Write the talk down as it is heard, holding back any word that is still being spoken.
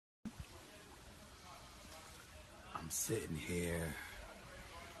sitting here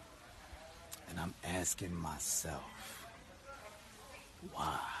and I'm asking myself,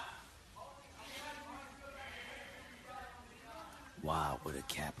 why? Why with a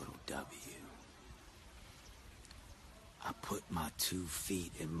capital W? I put my 2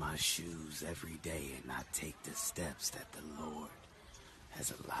 feet in my shoes every day and I take the steps that the Lord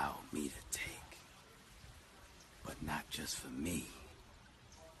has allowed me to take. But not just for me,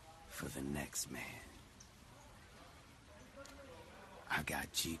 for the next man. I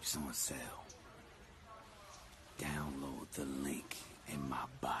got Jeeps on sale. Download the link in my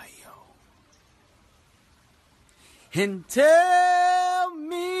bio. And tell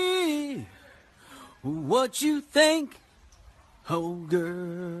me what you think, oh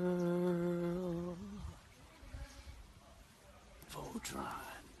girl. Voltron,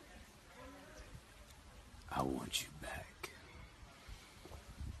 I want you back.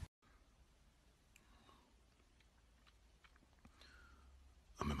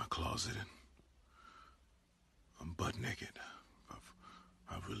 I'm in my closet and I'm butt naked.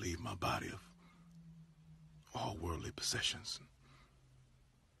 I've relieved my body of all worldly possessions.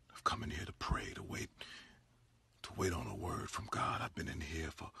 I've come in here to pray, to wait on a word from God. I've been in here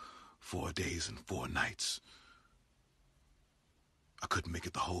for 4 days and 4 nights. I couldn't make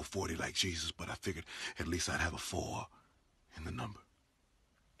it the whole 40 like Jesus, but I figured at least I'd have a 4 in the number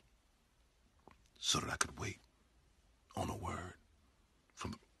so that I could wait on a word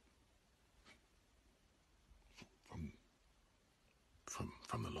from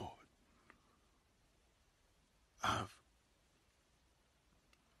the Lord. I've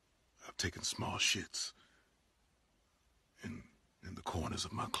taken small shits in the corners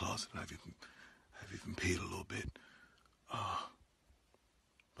of my closet. I've even peed a little bit.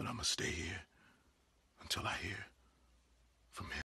 But I'm gonna stay here until I hear from him.